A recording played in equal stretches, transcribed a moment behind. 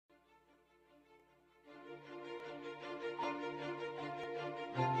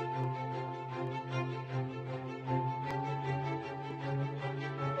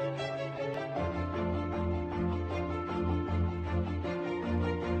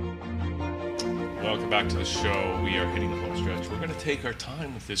welcome back to the show. We are hitting the home stretch. We're going to take our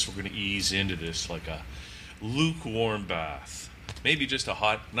time with this. We're going to ease into this like a lukewarm bath. Maybe just a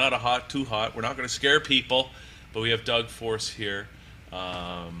hot, not a hot, too hot. We're not going to scare people, but we have Doug Force here.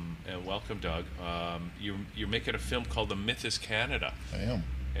 And welcome, Doug. You're making a film called The Myth is Canada. I am.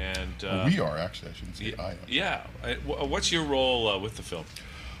 And well, we are, actually. I shouldn't say I am. Yeah. What's your role with the film?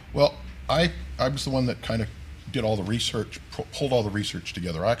 Well, I was the one that kind of did all the research, pulled all the research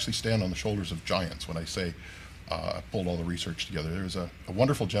together. I actually stand on the shoulders of giants when I say I pulled all the research together. There was a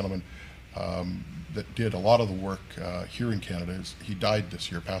wonderful gentleman that did a lot of the work here in Canada. He died this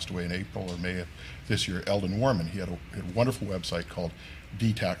year, passed away in April or May of this year, Eldon Warman. He had a wonderful website called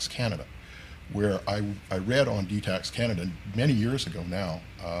DTax Canada, where I read on DTax Canada many years ago now.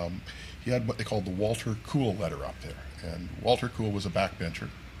 He had what they called the Walter Cool letter up there. And Walter Cool was a backbencher.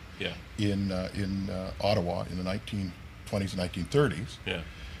 Yeah. In Ottawa in the 1920s and 1930s. Yeah.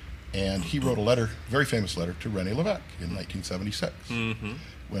 And he wrote a letter, very famous letter, to René Lévesque in 1976,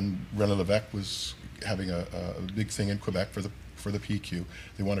 when René Lévesque was having a big thing in Quebec for the PQ.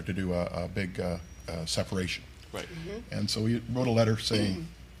 They wanted to do a big separation. Right. And so he wrote a letter saying,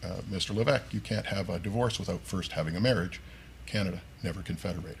 Mr. Lévesque, you can't have a divorce without first having a marriage. Canada never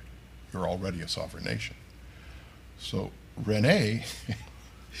confederated. You're already a sovereign nation. So René...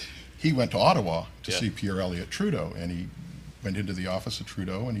 He went to Ottawa to see Pierre Elliott Trudeau, and he went into the office of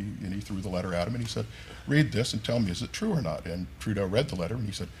Trudeau, and he threw the letter at him, and he said, read this and tell me, is it true or not? And Trudeau read the letter, and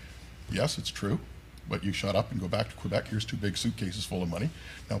he said, yes, it's true, but you shut up and go back to Quebec. Here's 2 big suitcases full of money.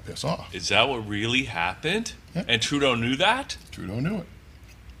 Now piss off. Is that what really happened? Yeah. And Trudeau knew that? Trudeau knew it.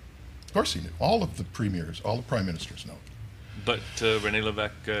 Of course he knew. All of the premiers, all the prime ministers know it. But René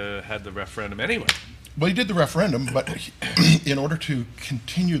Lévesque had the referendum anyway. Well, he did the referendum, but in order to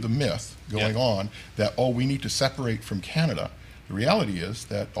continue the myth going on that, we need to separate from Canada, the reality is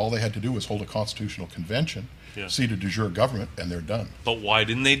that all they had to do was hold a constitutional convention, seat a de jure government, and they're done. But why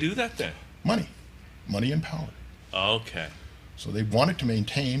didn't they do that then? Money and power. Okay. So they wanted to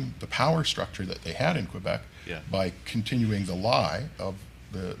maintain the power structure that they had in Quebec by continuing the lie of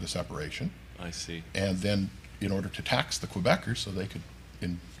the separation. I see. And then in order to tax the Quebecers so they could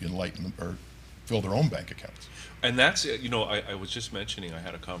enlighten them, or fill their own bank accounts. And that's, I was just mentioning, I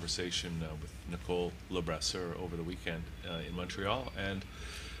had a conversation with Nicole Lebresser over the weekend in Montreal, and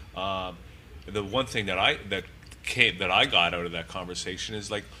the one thing that I got out of that conversation is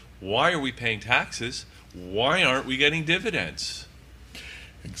like, why are we paying taxes? Why aren't we getting dividends?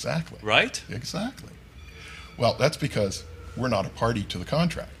 Exactly. Right? Exactly. Well, that's because we're not a party to the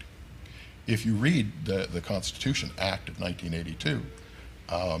contract. If you read the Constitution Act of 1982,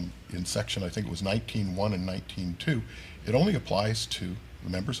 in section, I think it was 19.1 and 19.2, it only applies to the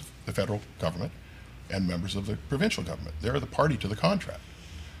members of the federal government and members of the provincial government. They're the party to the contract.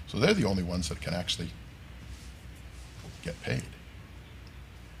 So they're the only ones that can actually get paid.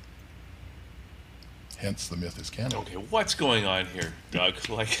 Hence, the myth is Canada. Okay, what's going on here, Doug?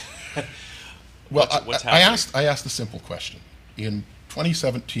 Well, what's happening? I asked a simple question. In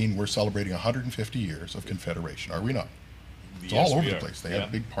 2017, we're celebrating 150 years of Confederation, are we not? It's all over the place. They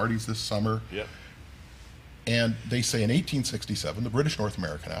have big parties this summer. Yeah. And they say in 1867, the British North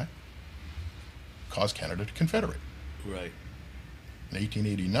American Act caused Canada to confederate. Right. In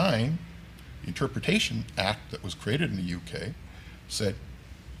 1889, the Interpretation Act that was created in the UK said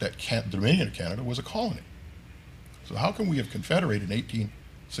that the Dominion of Canada was a colony. So how can we have confederated in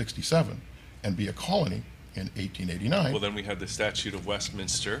 1867 and be a colony in 1889? Well, then we had the Statute of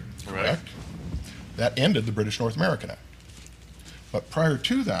Westminster. Correct. That ended the British North American Act. But prior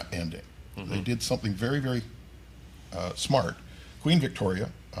to that ending, they did something very, very smart. Queen Victoria,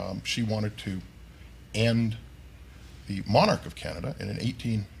 she wanted to end the monarch of Canada, and in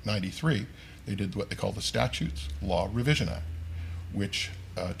 1893, they did what they call the Statutes Law Revision Act, which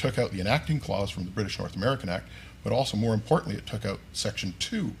took out the enacting clause from the British North American Act, but also, more importantly, it took out Section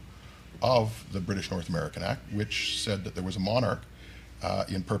 2 of the British North American Act, which said that there was a monarch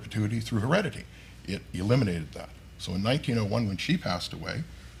in perpetuity through heredity. It eliminated that. So in 1901, when she passed away,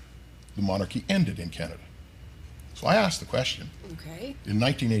 the monarchy ended in Canada. So I asked the question. Okay. In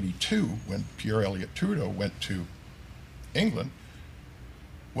 1982, when Pierre Elliott Trudeau went to England,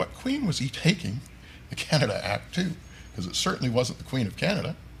 what queen was he taking the Canada Act to? Because it certainly wasn't the Queen of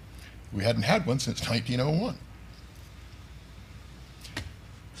Canada. We hadn't had one since 1901.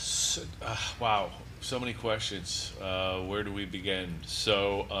 So, wow, so many questions. Where do we begin?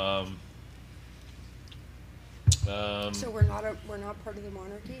 So, So we're not part of the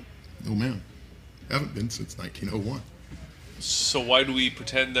monarchy? No, ma'am. Haven't been since 1901. so why do we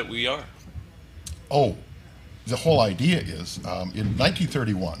pretend that we are? Oh, the whole idea is, in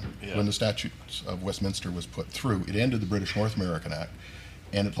 1931, Yeah. when the Statutes of Westminster was put through, it ended the British North American Act,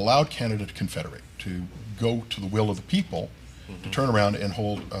 and it allowed Canada to confederate, to go to the will of the people, to turn around and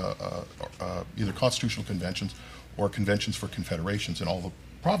hold either constitutional conventions or conventions for confederations in all the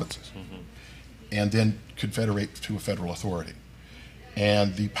provinces, and then confederate to a federal authority.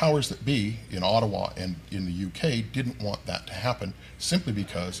 And the powers that be in Ottawa and in the UK didn't want that to happen, simply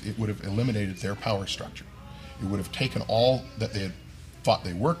because it would have eliminated their power structure. It would have taken all that they had thought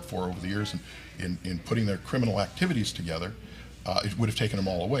they worked for over the years in putting their criminal activities together. It would have taken them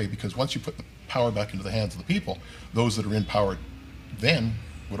all away, because once you put the power back into the hands of the people, those that are in power then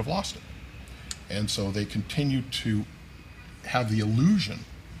would have lost it. And so they continued to have the illusion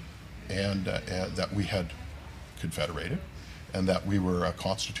that we had confederated, and that we were a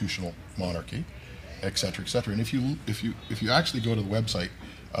constitutional monarchy, et cetera, et cetera. And if you actually go to the website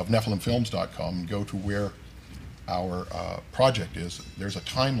of NephilimFilms.com and go to where our project is, there's a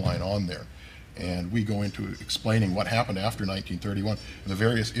timeline on there, and we go into explaining what happened after 1931 and the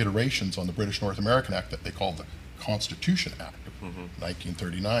various iterations on the British North American Act that they called the Constitution Act of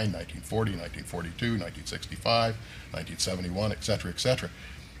 1939, 1940, 1942, 1965, 1971, et cetera, et cetera.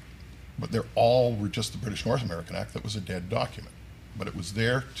 But they're all were just the British North American Act that was a dead document. But it was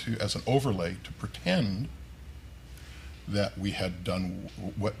there as an overlay to pretend that we had done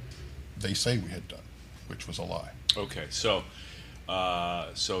what they say we had done, which was a lie. Okay, so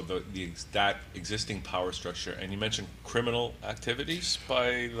that existing power structure, and you mentioned criminal activities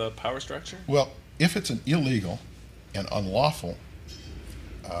by the power structure? Well, if it's an illegal and unlawful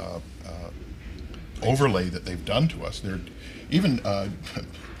overlay that they've done to us, they're even.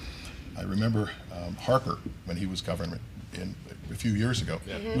 I remember Harper, when he was governor a few years ago.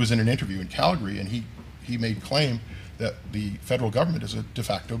 He was in an interview in Calgary, and he made claim that the federal government is a de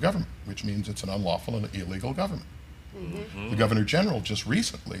facto government, which means it's an unlawful and illegal government. The Governor General just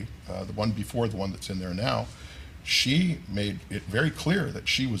recently, the one before the one that's in there now, she made it very clear that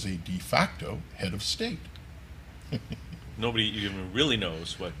she was a de facto head of state. Nobody even really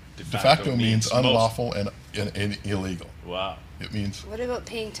knows what De facto means unlawful and illegal. Wow. It means... What about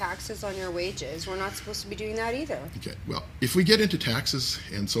paying taxes on your wages? We're not supposed to be doing that either. Okay, well, if we get into taxes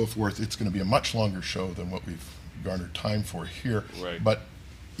and so forth, it's going to be a much longer show than what we've garnered time for here. Right. But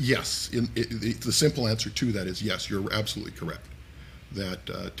yes, the simple answer to that is yes, you're absolutely correct,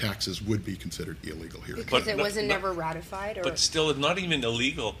 that taxes would be considered illegal here. Because it wasn't never ratified? Or? But still, it's not even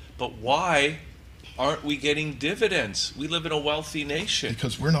illegal. But why aren't we getting dividends? We live in a wealthy nation.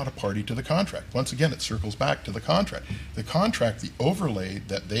 Because we're not a party to the contract. Once again, it circles back to the contract. The contract, the overlay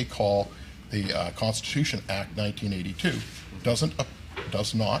that they call the Constitution Act 1982,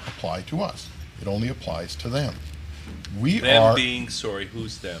 does not apply to us. It only applies to them. Them being, sorry,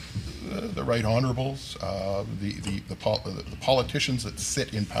 who's them? The right honorables, the politicians that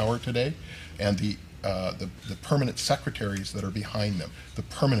sit in power today, and the permanent secretaries that are behind them, the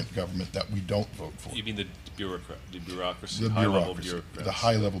permanent government that we don't vote for. You mean the bureaucracy, The high-level bureaucracy, bureaucrats? the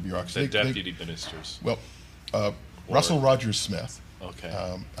high-level bureaucracy. The deputy ministers. Well, Russell Rogers Smith.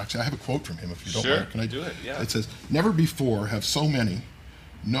 Okay. Actually, I have a quote from him, if you don't Sure, mind. Can I do it, yeah. It says, "Never before have so many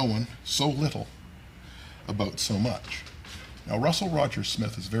known so little about so much." Now, Russell Rogers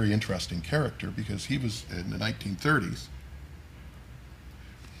Smith is a very interesting character, because he was in the 1930s.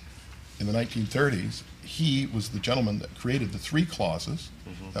 In the 1930s, he was the gentleman that created the three clauses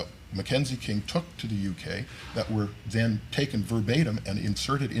that Mackenzie King took to the UK, that were then taken verbatim and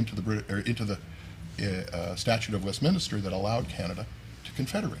inserted into the Statute of Westminster, that allowed Canada to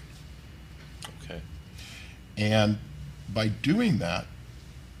confederate. Okay. And by doing that,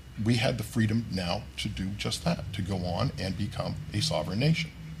 we had the freedom now to do just that, to go on and become a sovereign nation,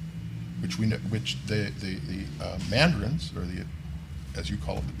 which the mandarins, or the, as you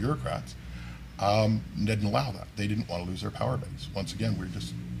call it, the bureaucrats, didn't allow that. They didn't want to lose their power base. Once again, we're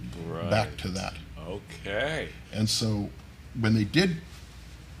just back to that. Okay. And so when they did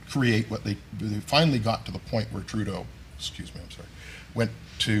create what they finally got to the point where Trudeau,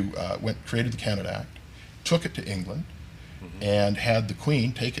 created the Canada Act, took it to England, and had the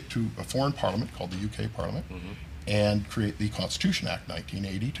Queen take it to a foreign parliament called the UK Parliament, and create the Constitution Act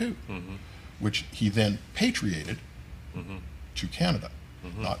 1982, which he then patriated to Canada.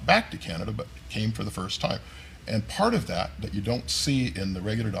 Not back to Canada, but came for the first time. And part of that you don't see in the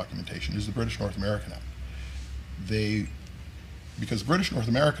regular documentation is the British North American Act. Because the British North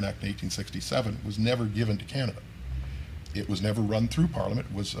American Act in 1867 was never given to Canada. It was never run through Parliament.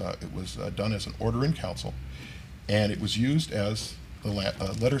 It was done as an order in council, and it was used as the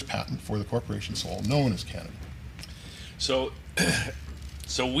letters patent for the corporation sole known as Canada. So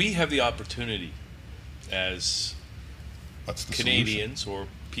we have the opportunity as What's the solution? Canadians or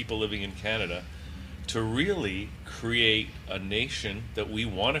people living in Canada to really create a nation that we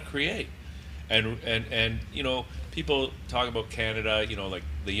want to create. And you know, people talk about Canada, you know, like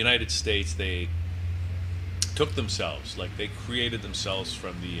the United States, they took themselves, like they created themselves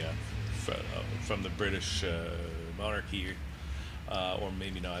from the British monarchy, or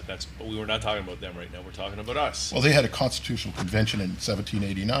maybe not. But we were not talking about them right now. We're talking about us. Well, they had a constitutional convention in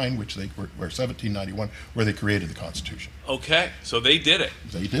 1789, or 1791, where they created the Constitution. Okay, so they did it.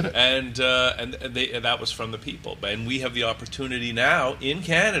 They did it. And that was from the people. And we have the opportunity now in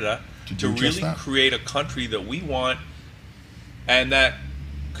Canada To to do just really that. create a country that we want, and that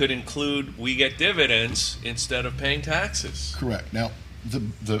could include we get dividends instead of paying taxes. Correct. Now,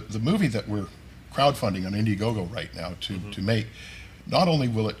 the movie that we're crowdfunding on Indiegogo right now to make, not only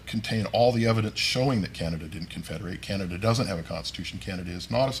will it contain all the evidence showing that Canada didn't confederate, Canada doesn't have a constitution, Canada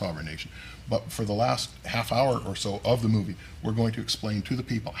is not a sovereign nation, but for the last half hour or so of the movie, we're going to explain to the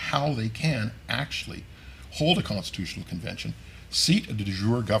people how they can actually hold a constitutional convention, seat a de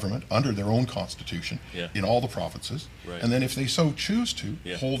jure government under their own constitution Yeah. in all the provinces, Right. and then if they so choose to,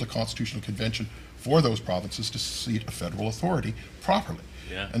 Yeah. hold a constitutional convention for those provinces to seat a federal authority properly.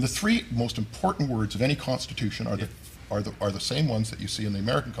 Yeah. And the three most important words of any constitution are the same ones that you see in the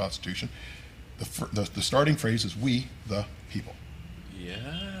American Constitution. The starting phrase is "we, the people,"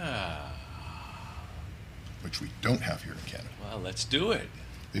 Yeah. which we don't have here in Canada. Well, let's do it.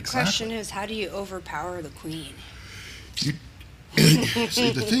 Exactly. Question is, how do you overpower the queen? You,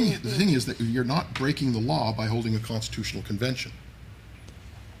 see, the thing is that you're not breaking the law by holding a constitutional convention.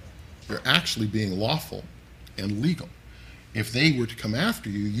 You're actually being lawful and legal. If they were to come after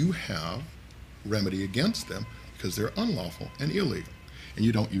you, you have remedy against them because they're unlawful and illegal. And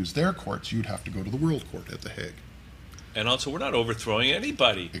you don't use their courts, you'd have to go to the World Court at The Hague. And also, we're not overthrowing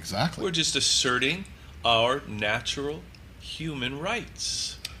anybody. Exactly. We're just asserting our natural human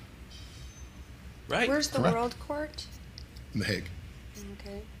rights. Right. Where's the Correct. World Court? In The Hague.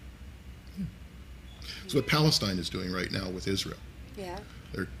 Okay. So what Palestine is doing right now with Israel. Yeah.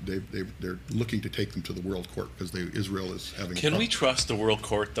 They're looking to take them to the World Court because Israel is having. Can we trust the World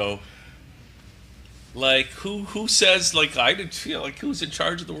Court, though? Like, who says, like, I didn't feel like who's in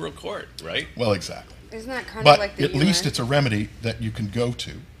charge of the World Court, right? Well, exactly. Isn't that kind of But like the at UN? least it's a remedy that you can go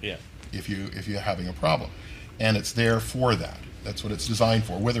to Yeah. if you're having a problem, and it's there for that. That's what it's designed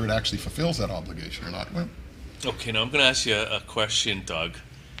for. Whether it actually fulfills that obligation or not, well, Okay, now I'm going to ask you a question, Doug,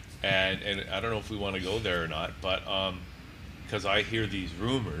 and I don't know if we want to go there or not, but because I hear these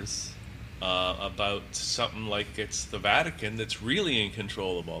rumors about something like it's the Vatican that's really in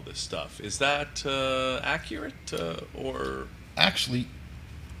control of all this stuff. Is that accurate, or? actually,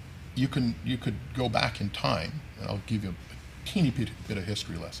 you could go back in time, and I'll give you a teeny bit of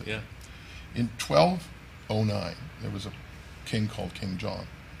history lesson. Yeah, In 1209, there was a king called King John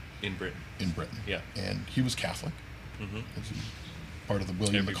in Britain. in Britain. Yeah. And he was Catholic. Mm-hmm. As he part of the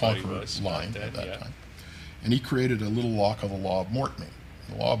William Everybody the Conqueror was back line then, at that yeah. time. And he created a little law called the Law of Mortmain.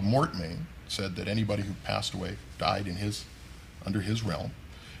 The Law of Mortmain said that anybody who passed away, died under his realm,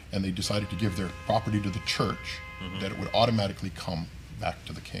 and they decided to give their property to the church, that it would automatically come back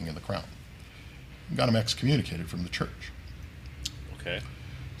to the king and the crown. And got him excommunicated from the church. Okay.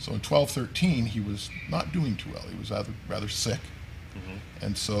 So in 1213, he was not doing too well. He was rather sick.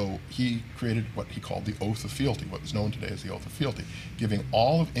 And so he created what he called the Oath of Fealty, what is known today as the Oath of Fealty, giving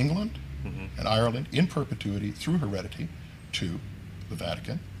all of England and Ireland in perpetuity through heredity to the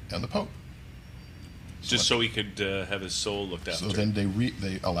Vatican and the Pope. Just so he could have his soul looked after. So then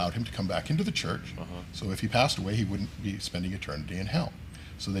they allowed him to come back into the church. So if he passed away, he wouldn't be spending eternity in hell.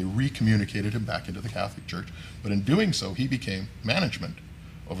 So they recommunicated him back into the Catholic Church. But in doing so, he became management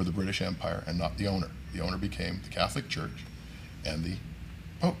over the British Empire and not the owner. The owner became the Catholic Church and the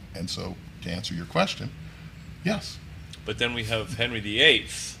Pope. And so, to answer your question, yes. But then we have Henry VIII,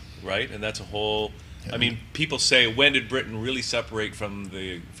 right? And that's a whole. I mean, people say, when did Britain really separate from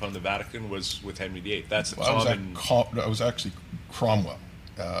the Vatican? Was with Henry VIII. That's a common. It was actually Cromwell.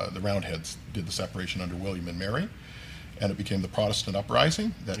 The Roundheads did the separation under William and Mary, and it became the Protestant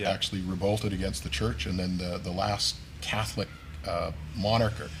uprising that Yeah. actually revolted against the church, and then the last Catholic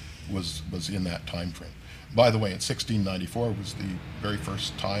monarch was in that time frame. By the way, in 1694 was the very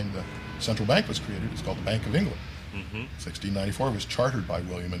first time the central bank was created. It's called the Bank of England. 1694 was chartered by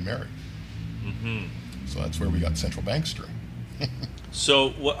William and Mary. So that's where we got central banks during.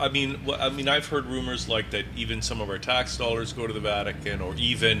 So, I mean, I've heard rumors like that. Even some of our tax dollars go to the Vatican, or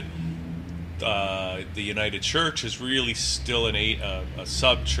even the United Church is really still a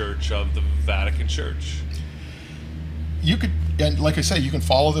sub-church of the Vatican Church. You could, and like I say, you can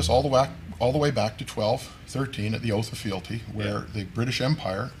follow this all the all the way back to 1213 at the Oath of Fealty, where the British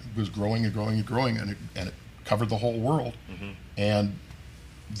Empire was growing and growing and growing, and it covered the whole world. And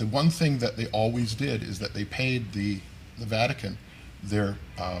the one thing that they always did is that they paid the Vatican their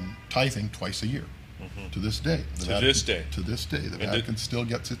tithing twice a year. To this day. To this day. To this day. The Vatican still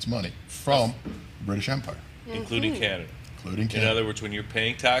gets its money from the British Empire. Including Canada. Including In Canada. other words, when you're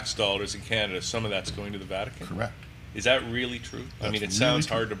paying tax dollars in Canada, some of that's going to the Vatican. Correct. Is that really true? I That's mean, it really sounds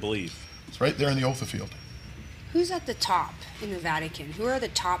true. hard to believe. It's right there in the Oath of Fealty. Who's at the top in the Vatican? Who are the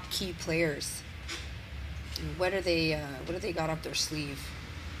top key players? And what do they got up their sleeve?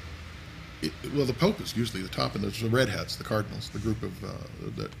 Well, the Pope is usually the top, and there's the Red Hats, the Cardinals, the group of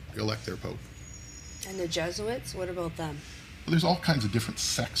that elect their Pope. And the Jesuits? What about them? Well, there's all kinds of different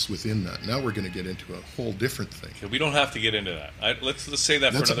sects within that. Now we're going to get into a whole different thing. Okay, we don't have to get into that. Let's say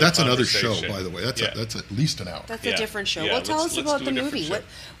that That's for another that's another show, conversation. by the way. That's Yeah. that's at least an hour. That's Yeah. a different show. Yeah, Well, tell us let's about do the a different movie. show.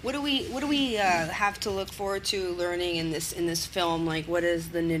 What do we have to look forward to learning in this film? Like, what is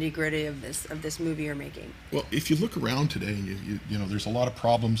the nitty gritty of this movie you're making? Well, if you look around today, and you know, there's a lot of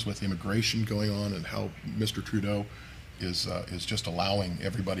problems with immigration going on, and how Mr. Trudeau is just allowing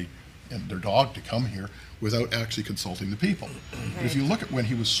everybody and their dog to come here without actually consulting the people. But if you look at when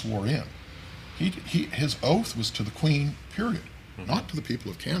he was sworn in, his oath was to the Queen, period, not to the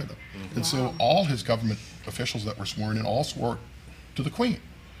people of Canada. And so Wow. all his government officials that were sworn in all swore to the Queen.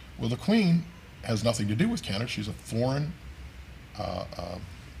 Well, the Queen has nothing to do with Canada. She's a foreign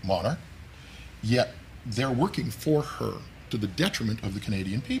monarch, yet they're working for her to the detriment of the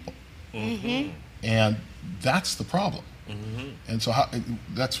Canadian people. And that's the problem. And so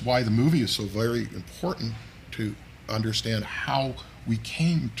that's why the movie is so very important, to understand how we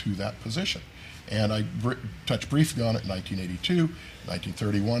came to that position. And I touched briefly on it in 1982,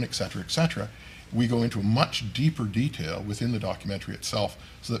 1931, et cetera, We go into much deeper detail within the documentary itself,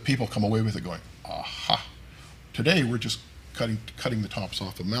 so that people come away with it going, aha. Today we're just cutting the tops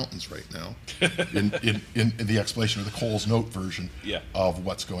off of mountains right now in the explanation of the Coles Note version Yeah. of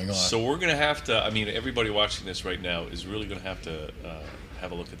what's going on. So we're going to have to, I mean, everybody watching this right now is really going to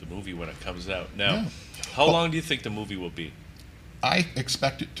have a look at the movie when it comes out. Now, Yeah. how long do you think the movie will be? I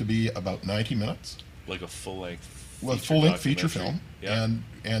expect it to be about 90 minutes. Like a full-length Well, full-length feature documentary? film,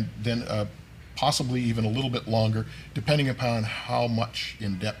 Yeah. and then possibly even a little bit longer, depending upon how much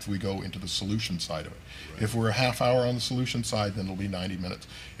in depth we go into the solution side of it. Right. If we're a half hour on the solution side, then it'll be 90 minutes.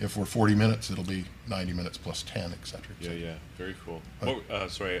 If we're 40 minutes, it'll be 90 minutes plus 10, et cetera. Et Yeah, cetera. yeah, very cool.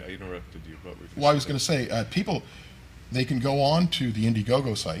 Sorry, I interrupted you. What were you Well, I was going to say, people, they can go on to the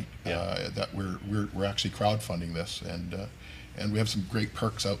Indiegogo site Yeah. that we're actually crowdfunding this, and we have some great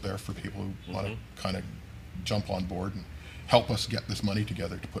perks out there for people who want to kind of jump on board and help us get this money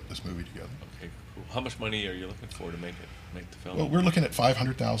together to put this movie together. Okay, cool. How much money are you looking for to make the film? Well, we're looking at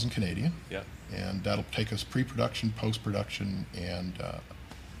 500,000 Canadian, Yeah. and that'll take us pre-production, post-production, and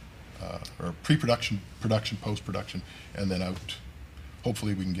or pre-production, production, post-production, and then out.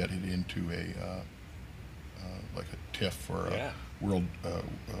 Hopefully, we can get it into like a TIFF or Yeah. a World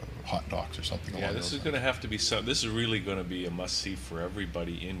Hot Docs or something. Yeah, along this those is lines. going to have to be some. This is really going to be a must-see for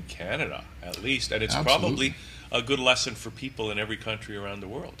everybody in Canada, at least, and it's Absolutely. probably a good lesson for people in every country around the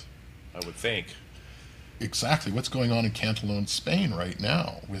world, I would think. Exactly what's going on in Catalonia, Spain right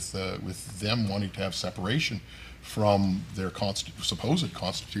now, with them wanting to have separation from their supposed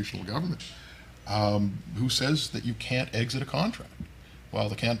constitutional government. Who says that you can't exit a contract? Well,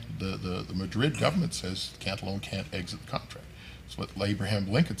 the Madrid government says Catalonia can't exit the contract. It's what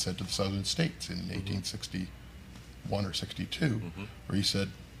Abraham Lincoln said to the southern states in 1861 or 62, where he said,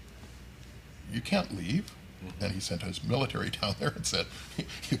 "You can't leave." And he sent his military down there and said,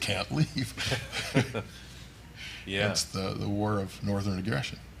 "You can't leave." Yeah. It's the war of northern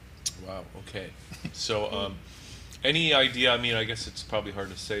aggression. Wow. Okay. So, any idea? I mean, I guess it's probably hard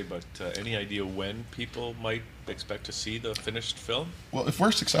to say, but any idea when people might expect to see the finished film? Well, if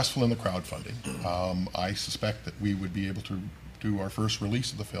we're successful in the crowdfunding, I suspect that we would be able to do our first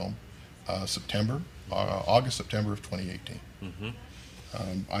release of the film August, September of 2018.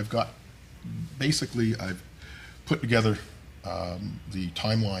 I've put together the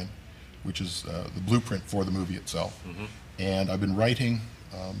timeline, which is the blueprint for the movie itself. And I've been writing,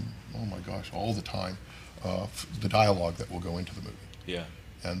 oh my gosh, all the time, the dialogue that will go into the movie. Yeah.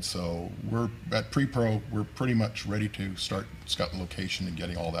 And so we're at pre-pro, we're pretty much ready to start scouting location and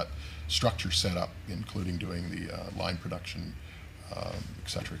getting all that structure set up, including doing the line production, et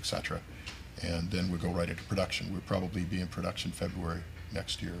cetera, et cetera. And then we'll go right into production. We'll probably be in production February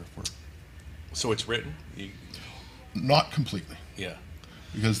next year if we're So it's written. not completely. Yeah.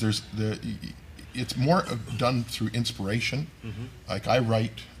 Because it's more done through inspiration. Like I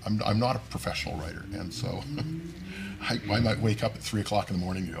write, I'm not a professional writer, and so I might wake up at 3 o'clock in the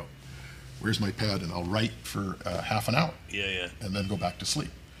morning and go, where's my pad? And I'll write for half an hour. Yeah. And then go back to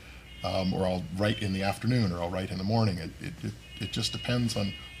sleep. Or I'll write in the afternoon, or I'll write in the morning. It just depends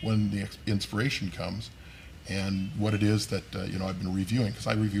on when the inspiration comes and what it is that I've been reviewing, because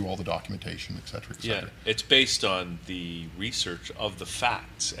I review all the documentation, et cetera, et Yeah, cetera. it's based on the research of the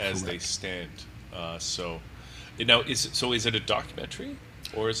facts as they Correct. stand. So now, is it a documentary,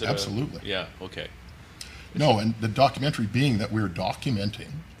 or is it Absolutely. Yeah. Okay. No, and the documentary being that we're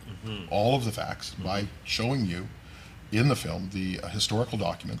documenting all of the facts by showing you in the film the historical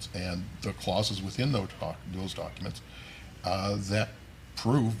documents and the clauses within those documents that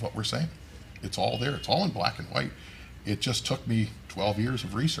prove what we're saying. It's all there. It's all in black and white. It just took me 12 years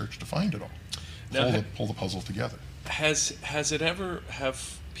of research to find it all. Now, Pull the puzzle together.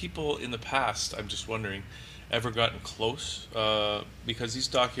 Have people in the past, I'm just wondering, ever gotten close? Because these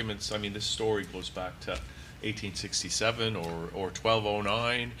documents, I mean, this story goes back to 1867 or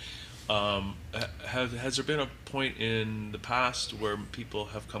 1209. Has there been a point in the past where people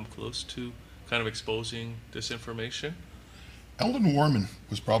have come close to kind of exposing this information? Eldon Warman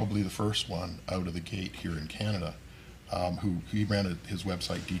was probably the first one out of the gate here in Canada, he ran his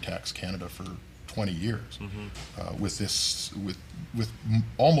website DTAX Canada for 20 years with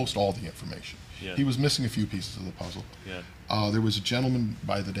almost all the information. Yeah. He was missing a few pieces of the puzzle. Yeah. There was a gentleman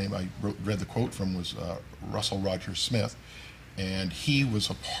by the name read the quote from was Russell Rogers Smith, and he was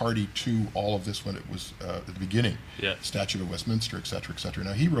a party to all of this when it was at the beginning. Yeah. Statute of Westminster, et cetera, et cetera.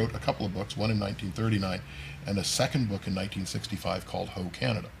 Now he wrote a couple of books, one in 1939 and a second book in 1965 called Ho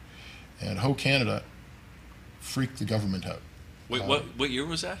Canada. And Ho Canada freaked the government out. Wait, what year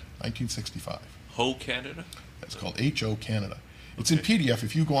was that? 1965. Ho Canada? It's called Ho Canada. It's in PDF.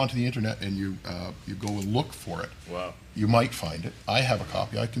 If you go onto the internet and you go and look for it, Wow. you might find it. I have a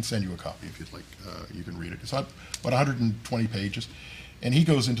copy. I can send you a copy if you'd like. You can read it. It's about 120 pages. And he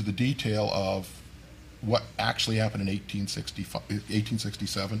goes into the detail of what actually happened in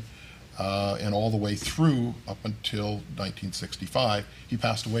 1867 and all the way through up until 1965. He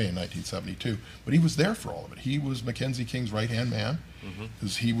passed away in 1972. But he was there for all of it. He was Mackenzie King's right-hand man,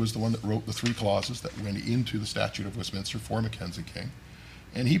 because he was the one that wrote the 3 clauses that went into the Statute of Westminster for Mackenzie King.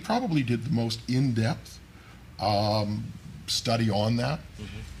 And he probably did the most in-depth study on that,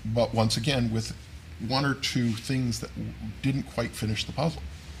 but once again with one or two things that didn't quite finish the puzzle.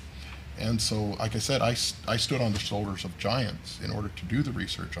 And so, like I said, I stood on the shoulders of giants in order to do the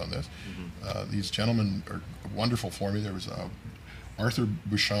research on this. These gentlemen are wonderful for me. There was Arthur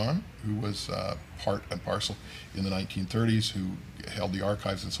Bouchon, who was part and parcel in the 1930s, who held the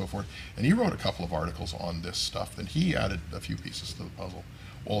archives and so forth, and he wrote a couple of articles on this stuff, and he added a few pieces to the puzzle.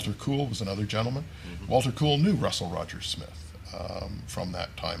 Walter Cool was another gentleman. Walter Cool knew Russell Rogers Smith from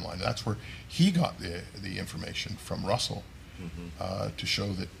that timeline. That's where he got the information from Russell to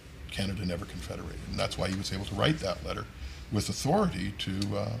show that Canada never confederated, and that's why he was able to write that letter with authority to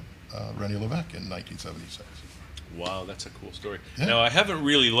René Lévesque in 1976. Wow, that's a cool story. Yeah. Now, I haven't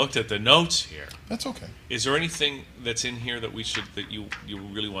really looked at the notes here. That's okay. Is there anything that's in here that you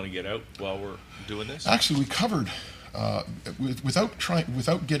really want to get out while we're doing this? Actually, we covered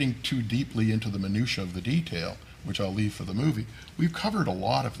without getting too deeply into the minutia of the detail, which I'll leave for the movie. We've covered a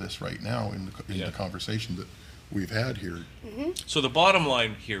lot of this right now in the conversation that we've had here. So the bottom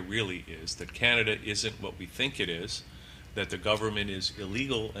line here really is that Canada isn't what we think it is, that the government is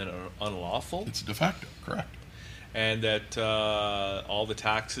illegal and unlawful, It's de facto, correct. and that all the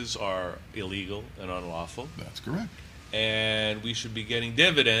taxes are illegal and unlawful, That's correct. and we should be getting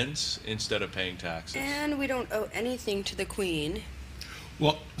dividends instead of paying taxes. And we don't owe anything to the Queen.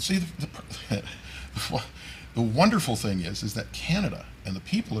 Well, see, the wonderful thing is that Canada and the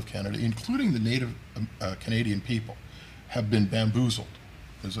people of Canada, including the native Canadian people, have been bamboozled,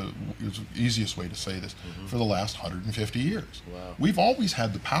 is the easiest way to say this, for the last 150 years. Wow. We've always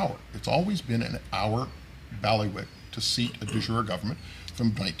had the power. It's always been in our bailiwick to seat a de jure government from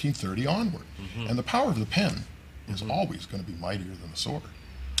 1930 onward. And the power of the pen is always going to be mightier than the sword.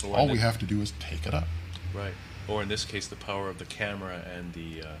 Or All in we the- have to do is take it up. Right. Or in this case, the power of the camera and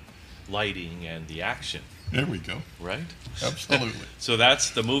the lighting and the action. There we go. Right? Absolutely. So that's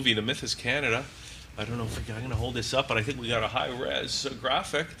the movie, The Myth is Canada. I don't know if I'm going to hold this up, but I think we got a high-res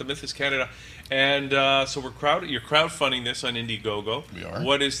graphic, The Myth is Canada. And so you're crowdfunding this on Indiegogo. We are.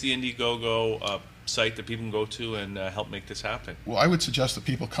 What is the Indiegogo site that people can go to and help make this happen? Well, I would suggest that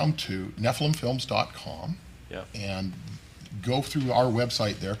people come to nephilimfilms.com, Yeah. and go through our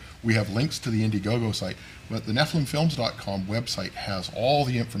website there. We have links to the Indiegogo site, but the NephilimFilms.com website has all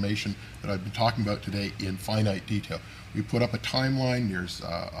the information that I've been talking about today in finite detail. We put up a timeline. There's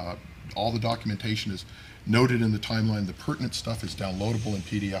all the documentation is noted in the timeline. The pertinent stuff is downloadable in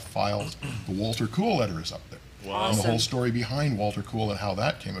PDF files. The Walter Cool letter is up there. Wow. And the whole Awesome. story behind Walter Cool and how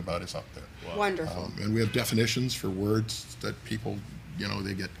that came about is up there. Wonderful. And we have definitions for words that people,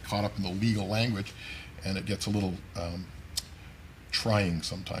 they get caught up in the legal language, and it gets a little trying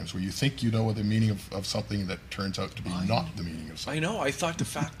sometimes, where you think you know the meaning of something that turns out to be not the meaning of something. I know. I thought de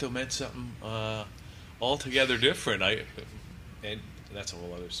facto meant something altogether different. And that's a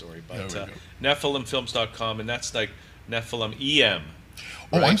whole other story. But There we go. NephilimFilms.com, and that's like Nephilim EM.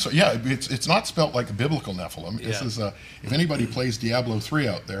 Oh, right? I'm sorry. Yeah, it's not spelt like a biblical Nephilim. This Yeah. is if anybody plays Diablo 3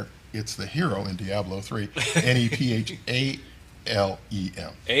 out there, it's the hero in Diablo 3. NEPHALEM.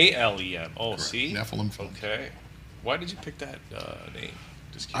 ALEM. Oh, Correct. see? Nephilim Films. Okay. Why did you pick that name?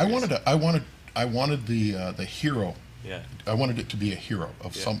 Just I curious. wanted the hero. Yeah. I wanted it to be a hero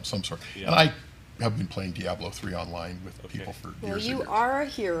of Yeah. some sort. Yeah. And I have been playing Diablo 3 online with Okay. people for Well, years. you and years. are a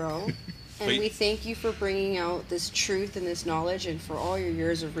hero, and But- we thank you for bringing out this truth and this knowledge and for all your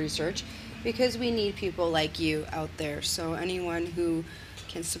years of research, because we need people like you out there. So anyone who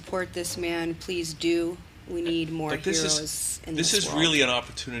can support this man, please do. We need more But this heroes is in this this is world. really an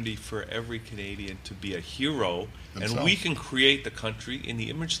opportunity for every Canadian to be a hero, and Themselves. we can create the country in the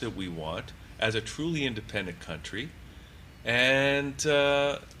image that we want as a truly independent country, and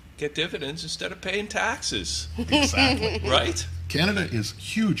get dividends instead of paying taxes. Exactly. Right? Canada is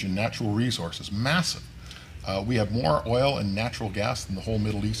huge in natural resources, massive. We have more oil and natural gas than the whole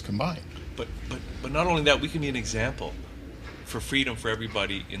Middle East combined. But not only that, we can be an example for freedom for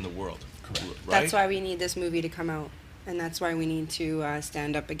everybody in the world. Correct. Right? That's why we need this movie to come out. And that's why we need to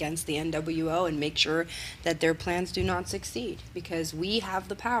stand up against the NWO and make sure that their plans do not succeed. Because we have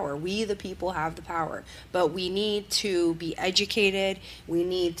the power. We, the people, have the power. But we need to be educated. We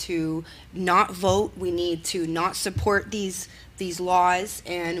need to not vote. We need to not support these laws.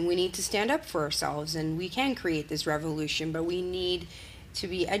 And we need to stand up for ourselves. And we can create this revolution. But we need to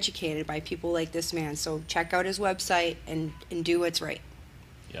be educated by people like this man. So check out his website and do what's right.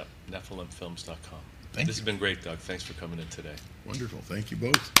 Yep. NephilimFilms.com. Thank This you. has been great, Doug. Thanks for coming in today. Wonderful. Thank you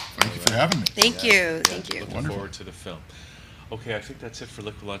both. Thank you for having me. Thank you. Thank you. Looking Wonderful. forward to the film. Okay, I think that's it for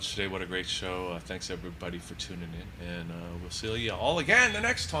Liquid Lunch today. What a great show. Thanks, everybody, for tuning in. And we'll see you all again the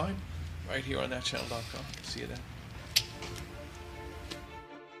next time right here on thatchannel.com. See you then.